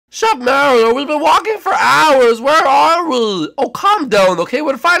Chef Mario, we've been walking for hours. Where are we? Oh, calm down, okay?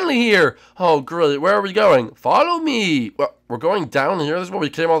 We're finally here. Oh, great. Where are we going? Follow me. Well, we're going down here. This is what we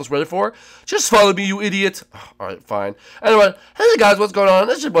came all this way for. Just follow me, you idiot. All right, fine. Anyway, hey guys, what's going on?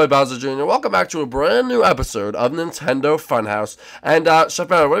 It's your boy Bowser Jr. Welcome back to a brand new episode of Nintendo Funhouse. And, Chef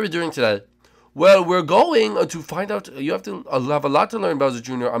Mario, what are we doing today? Well, we're going to find out. You have to have a lot to learn, Bowser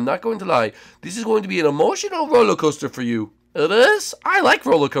Jr. I'm not going to lie. This is going to be an emotional roller coaster for you. It is? I like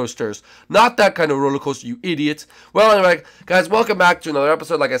roller coasters. Not that kind of roller coaster, you idiot. Well, anyway, guys, welcome back to another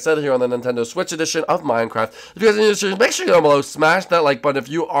episode, like I said, here on the Nintendo Switch edition of Minecraft. If you guys are new to the series, make sure you go down below, smash that like button. If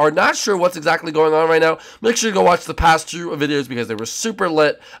you are not sure what's exactly going on right now, make sure you go watch the past two videos because they were super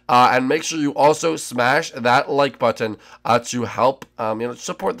lit. And make sure you also smash that like button to help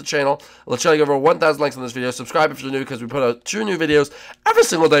support the channel. Let's try to get over 1,000 likes on this video. Subscribe if you're new because we put out 2 new videos every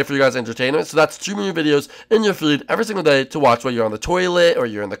single day for you guys' entertainment. So that's 2 new videos in your feed every single day to watch, whether you're on the toilet or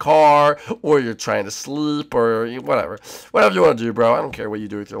you're in the car or you're trying to sleep or whatever you want to do, bro. I don't care what you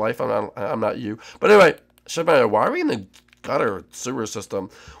do with your life. I'm not you. But anyway, why are we in the gutter sewer system?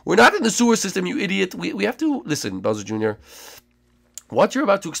 We're not in the sewer system, you idiot. We have to listen, Bowser Jr. What you're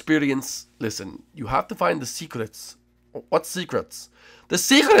about to experience, listen, you have to find the secrets. What secrets? The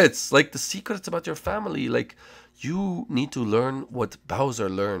secrets, like the secrets about your family. Like, you need to learn what Bowser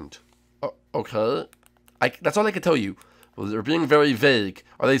learned. Okay, that's all I can tell you. Well, they're being very vague.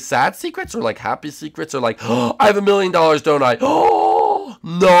 Are they sad secrets or like happy secrets or like, oh, I have $1 million, don't I? Oh,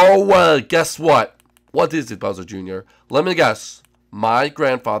 no way. Guess what? What is it, Bowser Jr.? Let me guess. My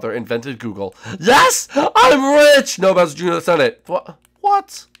grandfather invented Google. Yes, I'm rich. No, Bowser Jr., that's not it.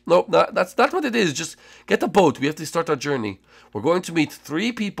 What? Nope, that's not what it is. Just get the boat. We have to start our journey. We're going to meet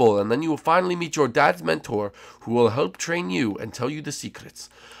 3 people, and then you will finally meet your dad's mentor, who will help train you and tell you the secrets.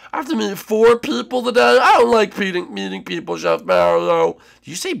 I have to meet 4 people today. I don't like meeting people, Chef Mario.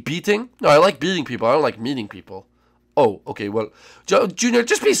 Did you say beating? No, I like beating people. I don't like meeting people. Oh, okay, well, Junior,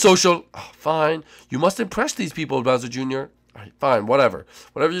 just be social. Oh, fine. You must impress these people, Bowser Jr. All right, fine, whatever.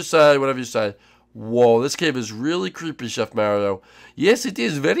 Whatever you say. Whoa, this cave is really creepy, Chef Mario. Yes, it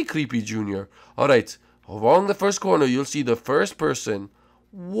is very creepy, Junior. All right, along the first corner, you'll see the first person.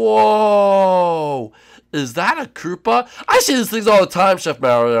 Whoa! Is that a Koopa? I see these things all the time, Chef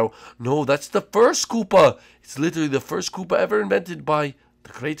Mario. No, that's the first Koopa. It's literally the first Koopa ever invented by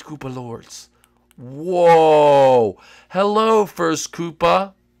the great Koopa Lords. Whoa! Hello, first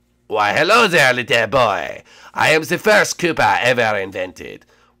Koopa. Why, hello there, little boy. I am the first Koopa ever invented.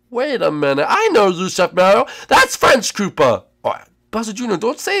 Wait a minute. I know you, Chef Mario. That's French Koopa. Oh, Bowser Jr.,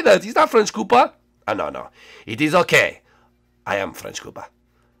 don't say that. He's not French Koopa. Oh, no. It is okay. I am French Koopa.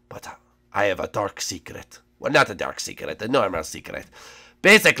 But I have a dark secret. Well, not a dark secret, a normal secret.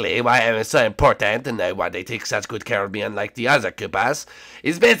 Basically, why I am so important and why they take such good care of me unlike the other Koopas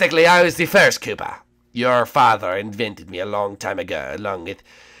is basically I was the first Koopa. Your father invented me a long time ago, along with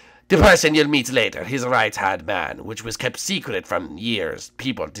the person you'll meet later, his right-hand man, which was kept secret from years.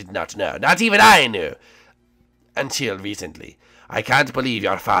 People did not know. Not even I knew. Until recently. I can't believe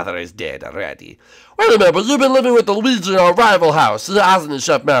your father is dead already. Wait a minute, but you've been living with Luigi in our rival house, hasn't he,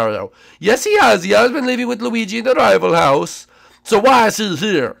 Chef Mario? Yes, he has. He has been living with Luigi in the rival house. So why is he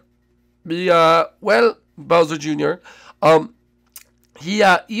here? Well, Bowser Jr.,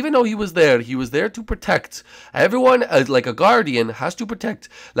 even though he was there to protect. Everyone, like a guardian, has to protect.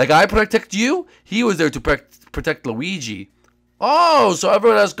 Like I protect you, he was there to protect Luigi. Oh, so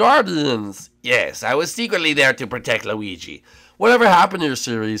everyone has guardians. Yes, I was secretly there to protect Luigi. Whatever happened to your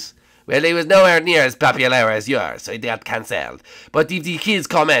series? Well, it was nowhere near as popular as yours, so it got cancelled. But if the kids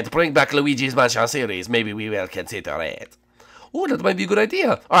comment, bring back Luigi's Mansion series, maybe we will consider it. Oh, that might be a good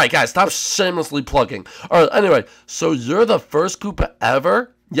idea. Alright, guys, stop shamelessly plugging. Alright, anyway, so you're the first Koopa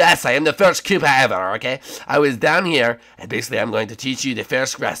ever? Yes, I am the first Koopa ever, okay? I was down here, and basically I'm going to teach you the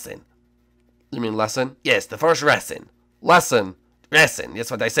first lesson. You mean lesson? Yes, the first lesson. Lesson,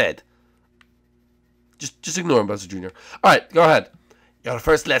 that's what I said. Just ignore him, Bowser Jr. Alright, go ahead. Your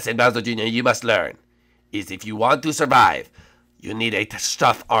first lesson, Bowser Jr., you must learn, is if you want to survive, you need a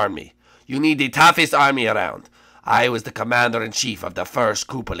tough army. You need the toughest army around. I was the commander-in-chief of the first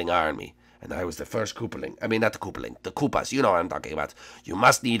Koopaling army. And I was the first Koopaling. I mean, not the Koopaling. The Koopas. You know what I'm talking about. You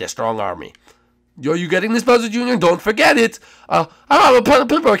must need a strong army. Are you getting this, Bowser Jr.? Don't forget it. I have a pen and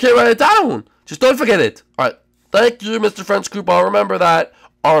paper. I can't write it down. Just don't forget it. Alright. Thank you, Mr. French Koopa. I'll remember that.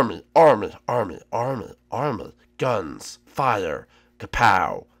 Army. Guns. Fire.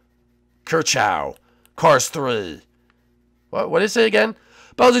 Kapow. Kerchow. Cars 3. What did it say again?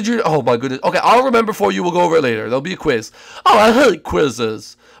 Bowser Jr. Oh my goodness. Okay, I'll remember for you. We'll go over it later. There'll be a quiz. Oh, I hate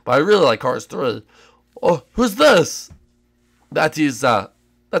quizzes. But I really like Cars 3. Oh, who's this? That is,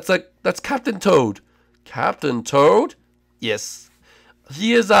 That's Captain Toad. Captain Toad? Yes.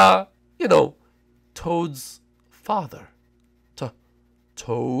 He is, you know, Toad's father.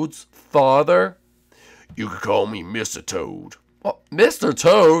 Toad's father? You can call me Mr. Toad. What, Mr.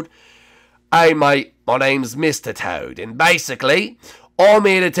 Toad? Hey, mate, my name's Mr. Toad, and basically, I'm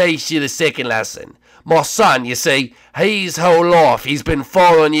here to teach you the second lesson. My son, you see, his whole life, he's been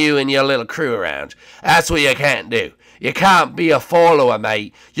following you and your little crew around. That's what you can't do. You can't be a follower,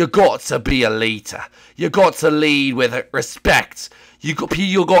 mate. You got to be a leader. You got to lead with respect. You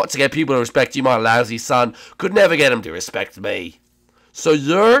got to get people to respect you, my lousy son. Could never get him to respect me. So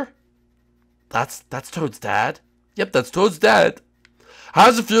you're... That's Toad's dad? Yep, that's Toad's dad. How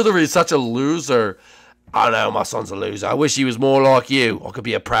does it feel to be such a loser? I know my son's a loser. I wish he was more like you. I could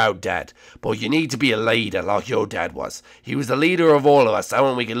be a proud dad. But you need to be a leader like your dad was. He was the leader of all of us,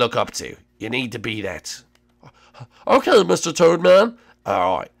 someone we can look up to. You need to be that. Okay, Mr. Toadman.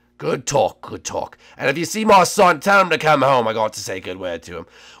 Alright, good talk, good talk. And if you see my son, tell him to come home. I got to say a good word to him.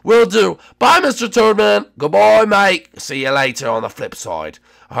 Will do. Bye, Mr. Toadman. Goodbye, mate. See you later on the flip side.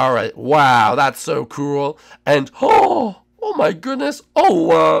 Alright, wow, that's so cool. And, oh my goodness.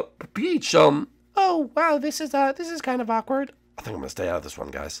 Oh, Peach, Oh, wow, this is kind of awkward. I think I'm gonna stay out of this one,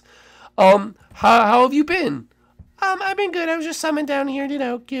 guys. How have you been? I've been good. I was just summoned down here to, you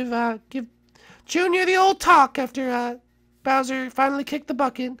know, give Junior the old talk after, Bowser finally kicked the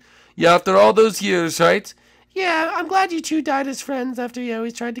bucket. Yeah, after all those years, right? Yeah, I'm glad you two died as friends after you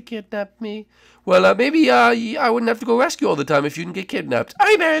always tried to kidnap me. Well, maybe, I wouldn't have to go rescue all the time if you didn't get kidnapped.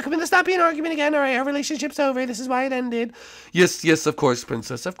 Alright, Mario, come in. Let's not be an argument again. Alright, our relationship's over. This is why it ended. Yes, of course,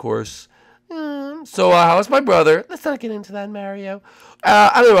 Princess, of course. So, how's my brother? Let's not get into that, Mario.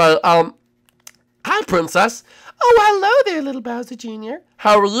 Anyway, hi, Princess. Oh, hello there, little Bowser Jr.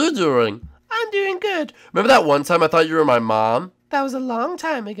 How are you doing? I'm doing good. Remember that one time I thought you were my mom? That was a long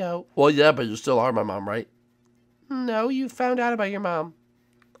time ago. Well, yeah, but you still are my mom, right? No, you found out about your mom.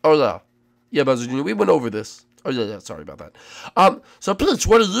 Oh, yeah. Yeah, Bowser Jr., we went over this. Oh, yeah, sorry about that. So, Peach,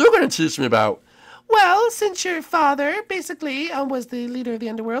 what are you going to teach me about? Well, since your father basically was the leader of the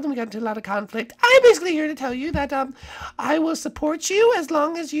underworld and we got into a lot of conflict, I'm basically here to tell you that I will support you as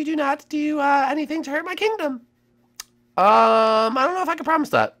long as you do not do anything to hurt my kingdom. I don't know if I can promise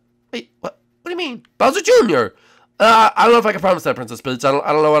that. Wait, what? What do you mean? Bowser Jr.! I don't know if I can promise that, Princess Peach. I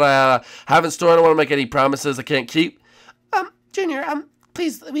don't know what I have in store. I don't want to make any promises I can't keep. Junior,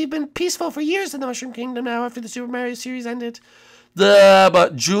 please, we've been peaceful for years in the Mushroom Kingdom now after the Super Mario series ended.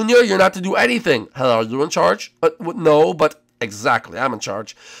 But Junior, you're not to do anything. Hello, are you in charge? No, but exactly, I'm in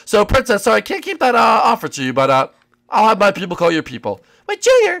charge. So, Princess, sorry, I can't keep that offer to you, but I'll have my people call your people. Wait,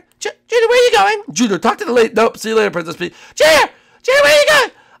 Junior, where are you going? Junior, talk to the lady. Nope, see you later, Princess Peach. Junior, where are you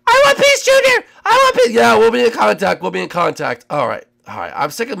going? I want peace, Junior. I want peace. Yeah, we'll be in contact. We'll be in contact. All right.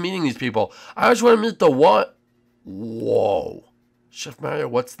 I'm sick of meeting these people. I just want to meet the one. Whoa, Chef Mario,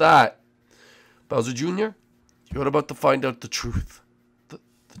 what's that? Bowser Jr., you're about to find out the truth. The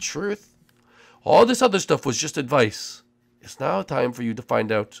truth? All this other stuff was just advice. It's now time for you to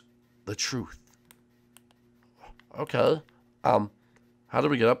find out the truth. Okay. How do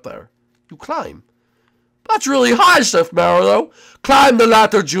we get up there? You climb. That's really high, Chef Mario. Climb the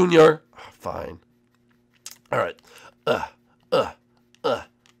ladder, Junior. Fine. All right. To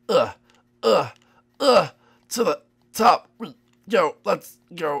the top. Yo, let's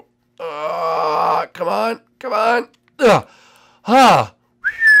go. Come on.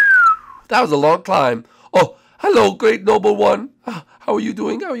 That was a long climb. Oh, hello, great noble one. How are you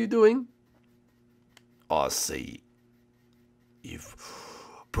doing? I see. You've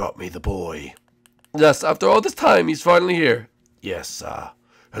brought me the boy. Yes, after all this time, he's finally here. Yes,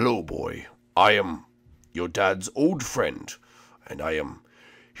 hello, boy. I am your dad's old friend, and I am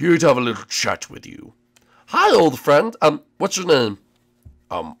here to have a little chat with you. Hi, old friend. What's your name?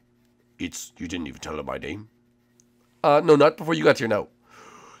 You didn't even tell him my name. No, not before you got here, no.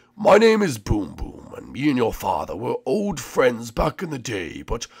 My name is Boom Boom, and me and your father were old friends back in the day,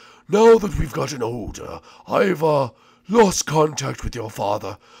 but now that we've gotten older, I've, lost contact with your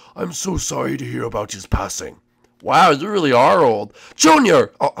father. I'm so sorry to hear about his passing. Wow, you really are old.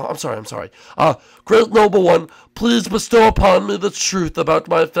 Junior! Oh, I'm sorry. Great noble one, please bestow upon me the truth about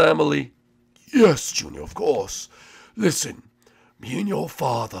my family. Yes, Junior, of course. Listen, me and your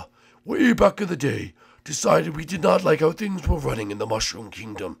father, way back in the day, decided we did not like how things were running in the Mushroom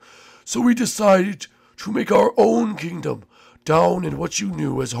Kingdom. So we decided to make our own kingdom, down in what you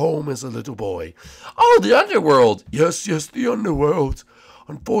knew as home as a little boy. Oh, the underworld! Yes, the underworld.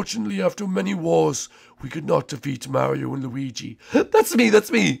 Unfortunately, after many wars, we could not defeat Mario and Luigi. That's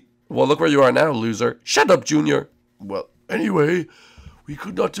me! Well, look where you are now, loser. Shut up, Junior. Well, anyway, We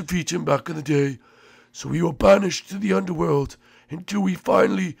could not defeat him back in the day, so we were banished to the underworld until we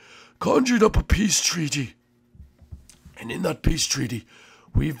finally conjured up a peace treaty. And in that peace treaty,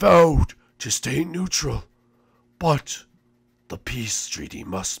 we vowed to stay neutral. But the peace treaty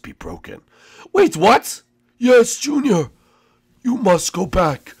must be broken. Wait, what? Yes, Junior. You must go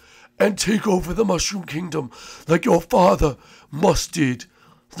back and take over the Mushroom Kingdom like your father must did.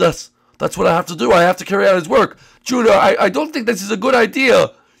 That's what I have to do. I have to carry out his work. Junior, I don't think this is a good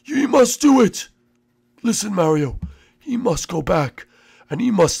idea. You must do it. Listen, Mario. He must go back, and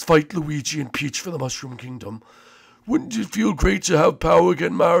he must fight Luigi and Peach for the Mushroom Kingdom. Wouldn't it feel great to have power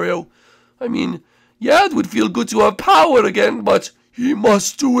again, Mario? I mean, yeah, it would feel good to have power again, but... He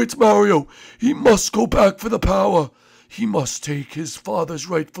must do it, Mario. He must go back for the power. He must take his father's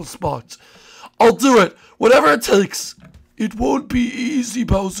rightful spot. I'll do it, whatever it takes. It won't be easy,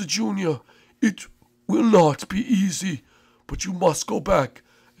 Bowser Jr. It will not be easy, but you must go back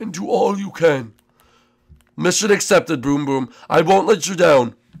and do all you can. Mission accepted, Boom Boom. I won't let you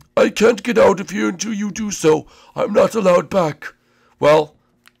down. I can't get out of here until you do so. I'm not allowed back. Well,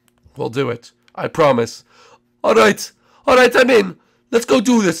 we'll do it. I promise. Alright, I'm in. Let's go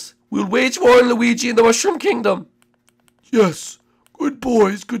do this. We'll wage war on Luigi in the Mushroom Kingdom. Yes. Good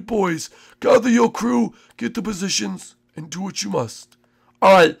boys, good boys. Gather your crew, get the positions, and do what you must.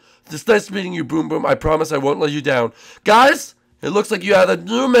 Alright, it's nice meeting you, Boom Boom. I promise I won't let you down. Guys, it looks like you have a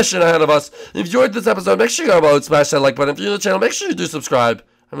new mission ahead of us. If you enjoyed this episode, make sure you go about and smash that like button. If you're new to the channel, make sure you do subscribe.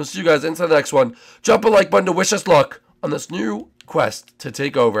 And we'll see you guys into the next one. Drop a like button to wish us luck on this new quest to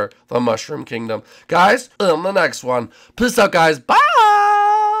take over the Mushroom Kingdom. Guys, in the next one. Peace out, guys. Bye!